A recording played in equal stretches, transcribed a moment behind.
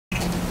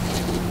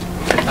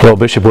Hello,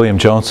 Bishop William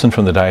Joensen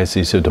from the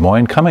Diocese of Des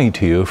Moines, coming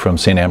to you from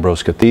St.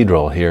 Ambrose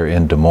Cathedral here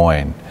in Des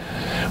Moines.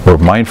 We're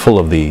mindful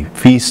of the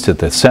feast at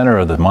the center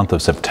of the month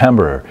of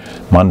September.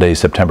 Monday,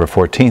 September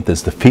 14th,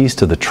 is the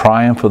Feast of the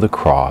Triumph of the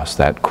Cross,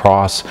 that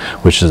cross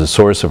which is the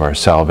source of our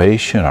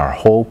salvation, our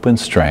hope and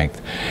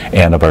strength,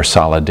 and of our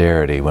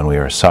solidarity when we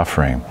are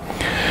suffering.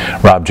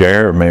 Rob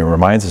Jair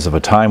reminds us of a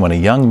time when a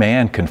young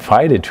man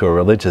confided to a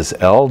religious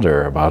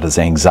elder about his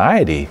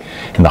anxiety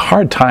and the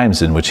hard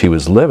times in which he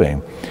was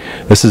living.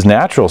 "This is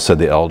natural," said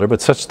the elder,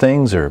 "but such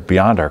things are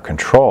beyond our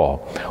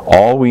control.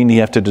 All we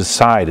have to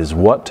decide is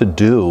what to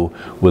do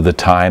with the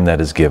time that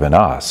is given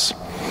us."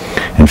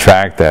 In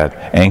fact, that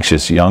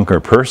anxious younger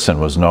person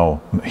was no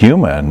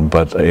human,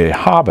 but a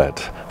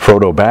hobbit,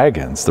 Frodo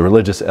Baggins. The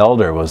religious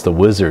elder was the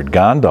wizard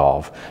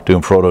Gandalf, to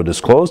whom Frodo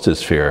disclosed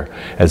his fear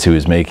as he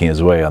was making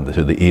his way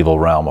to the evil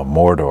realm of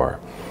Mordor.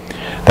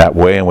 That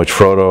way in which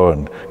Frodo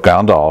and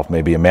Gandalf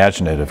may be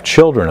imaginative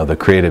children of the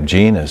creative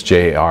genius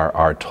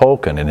J.R.R.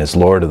 Tolkien in his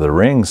Lord of the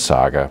Rings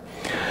saga.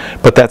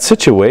 But that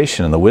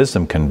situation and the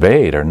wisdom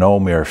conveyed are no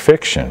mere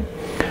fiction.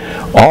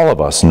 All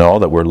of us know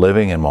that we're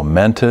living in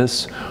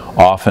momentous,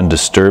 often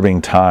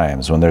disturbing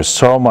times when there's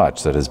so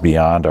much that is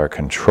beyond our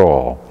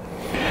control.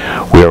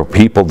 We are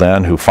people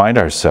then who find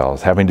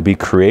ourselves having to be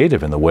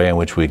creative in the way in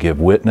which we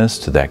give witness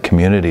to that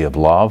community of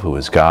love who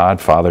is God,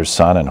 Father,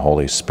 Son, and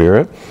Holy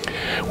Spirit.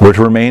 We're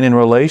to remain in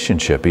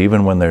relationship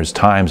even when there's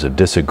times of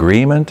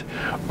disagreement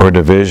or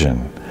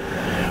division.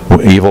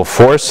 Evil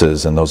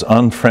forces and those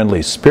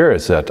unfriendly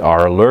spirits that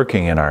are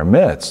lurking in our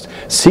midst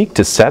seek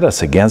to set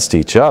us against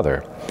each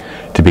other,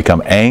 to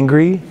become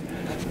angry,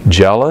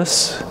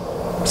 jealous,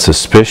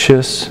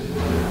 suspicious,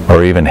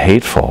 or even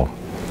hateful.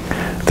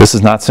 This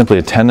is not simply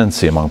a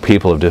tendency among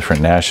people of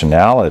different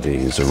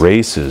nationalities, or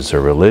races, or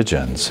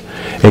religions.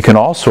 It can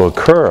also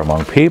occur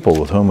among people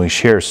with whom we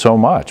share so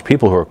much,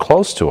 people who are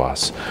close to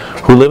us,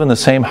 who live in the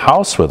same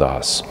house with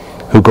us,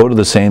 who go to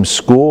the same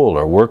school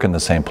or work in the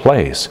same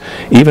place,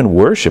 even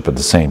worship at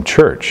the same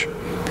church.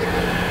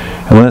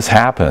 And when this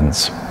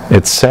happens,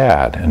 it's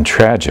sad and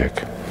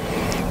tragic.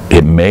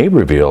 It may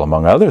reveal,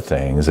 among other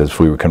things, as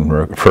we can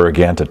refer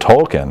again to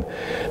Tolkien,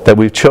 that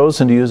we've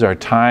chosen to use our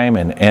time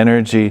and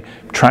energy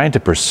trying to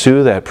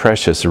pursue that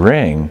precious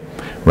ring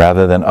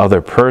rather than other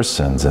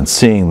persons and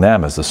seeing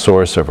them as the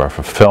source of our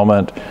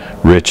fulfillment,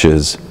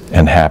 riches,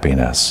 and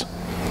happiness.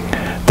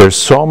 There's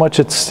so much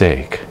at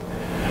stake.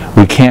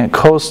 We can't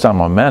coast on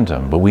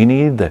momentum, but we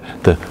need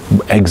the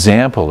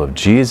example of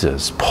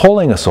Jesus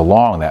pulling us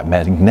along, that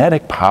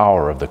magnetic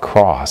power of the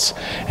cross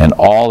and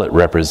all it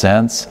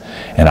represents,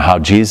 and how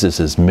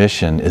Jesus'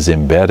 mission is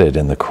embedded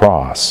in the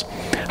cross.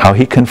 How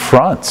he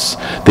confronts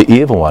the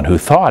evil one who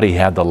thought he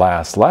had the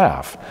last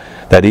laugh,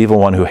 that evil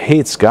one who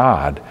hates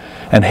God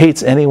and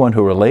hates anyone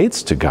who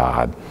relates to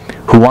God,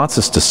 who wants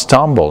us to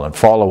stumble and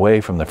fall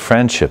away from the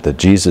friendship that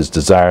Jesus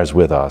desires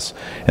with us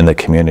in the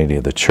community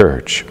of the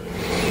church.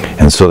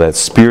 And so that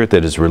spirit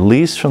that is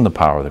released from the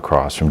power of the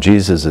cross, from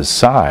Jesus'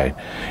 side,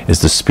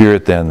 is the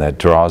spirit then that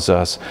draws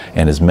us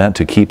and is meant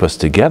to keep us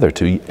together,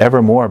 to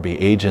evermore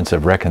be agents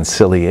of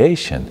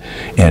reconciliation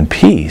and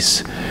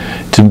peace,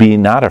 to be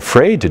not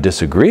afraid to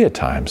disagree at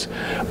times,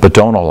 but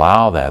don't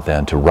allow that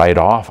then to write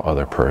off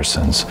other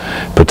persons,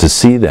 but to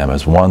see them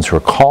as ones who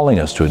are calling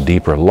us to a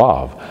deeper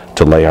love,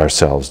 to lay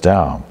ourselves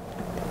down.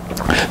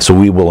 So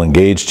we will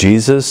engage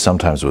Jesus,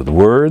 sometimes with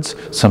words,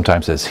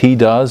 sometimes as he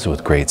does,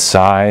 with great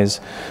sighs,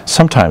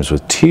 sometimes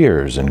with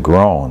tears and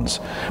groans.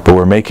 But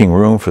we're making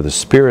room for the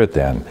Spirit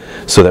then,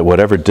 so that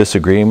whatever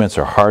disagreements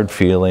or hard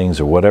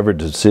feelings or whatever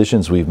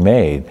decisions we've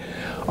made,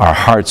 our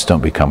hearts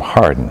don't become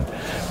hardened,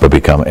 but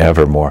become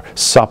ever more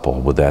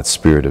supple with that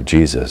Spirit of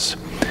Jesus.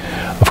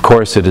 Of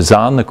course, it is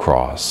on the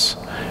cross,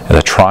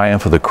 the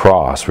triumph of the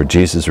cross, where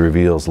Jesus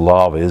reveals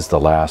love is the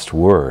last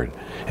word,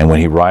 and when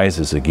he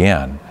rises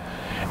again,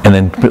 and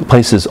then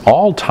places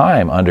all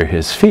time under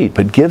his feet,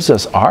 but gives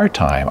us our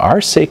time, our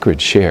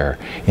sacred share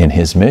in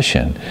his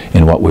mission,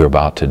 in what we're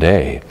about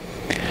today.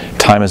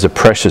 Time is a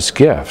precious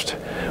gift.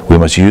 We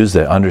must use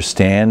the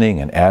understanding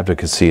and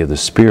advocacy of the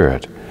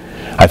Spirit.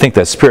 I think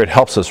that Spirit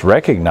helps us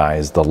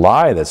recognize the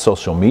lie that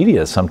social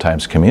media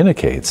sometimes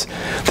communicates,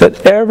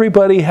 that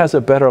everybody has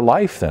a better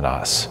life than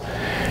us,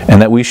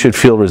 and that we should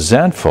feel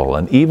resentful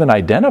and even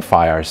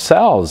identify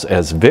ourselves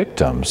as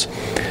victims,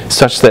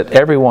 such that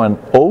everyone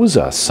owes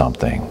us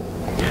something.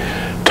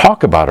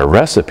 Talk about a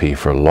recipe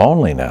for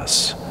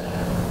loneliness.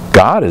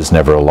 God is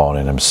never alone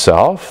in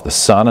himself. The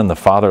Son and the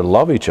Father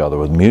love each other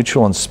with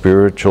mutual and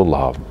spiritual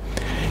love.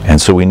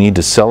 And so we need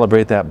to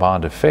celebrate that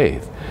bond of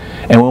faith.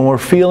 And when we're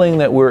feeling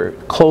that we're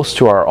close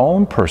to our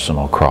own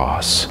personal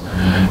cross,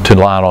 to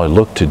not only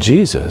look to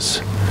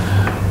Jesus,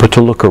 but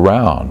to look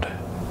around,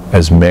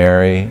 as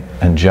Mary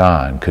and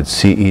John could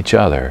see each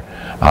other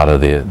out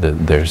of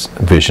their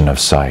vision of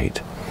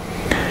sight.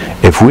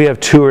 If we have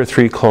 2 or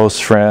 3 close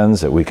friends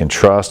that we can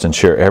trust and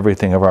share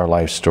everything of our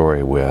life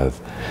story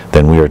with,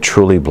 then we are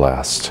truly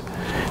blessed.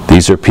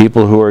 These are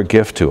people who are a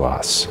gift to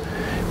us,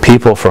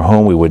 people for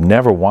whom we would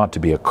never want to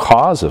be a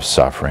cause of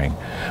suffering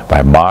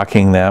by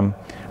mocking them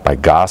by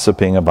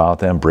gossiping about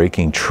them,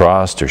 breaking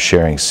trust, or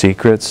sharing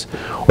secrets,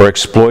 or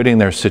exploiting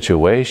their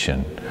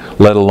situation,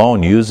 let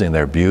alone using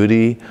their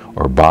beauty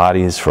or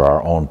bodies for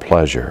our own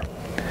pleasure.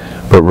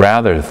 But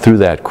rather, through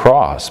that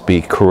cross,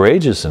 be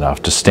courageous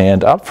enough to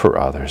stand up for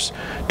others,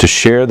 to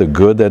share the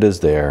good that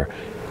is there,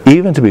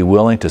 even to be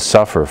willing to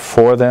suffer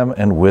for them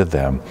and with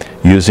them,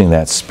 using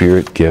that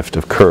spirit gift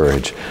of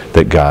courage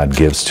that God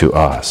gives to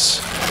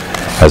us.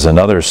 As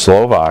another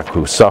Slovak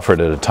who suffered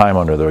at a time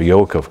under the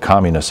yoke of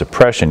communist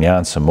oppression,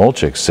 Jan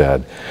Samolchik,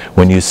 said,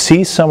 "When you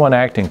see someone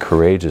acting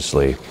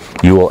courageously,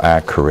 you will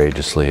act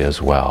courageously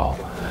as well."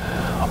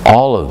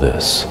 All of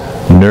this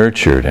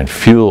nurtured and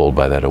fueled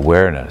by that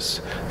awareness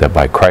that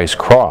by Christ's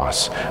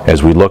cross,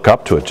 as we look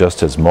up to it,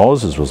 just as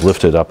Moses was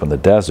lifted up in the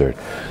desert,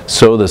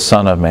 so the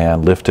Son of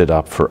Man lifted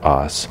up for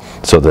us,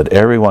 so that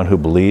everyone who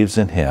believes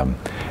in him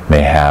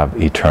may have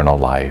eternal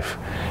life,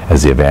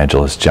 as the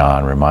evangelist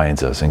John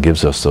reminds us and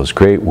gives us those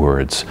great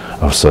words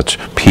of such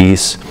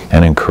peace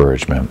and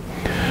encouragement.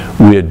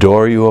 We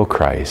adore you, O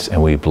Christ,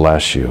 and we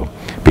bless you,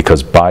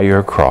 because by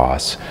your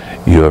cross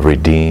you have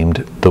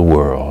redeemed the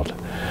world.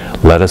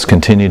 Let us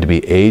continue to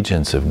be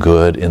agents of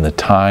good in the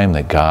time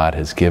that God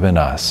has given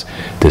us,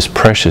 this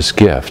precious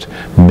gift,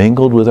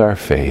 mingled with our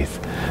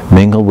faith,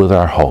 mingled with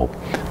our hope,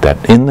 that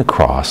in the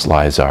cross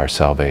lies our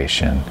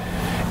salvation.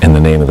 In the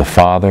name of the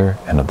Father,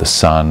 and of the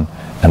Son,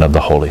 and of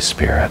the Holy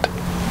Spirit.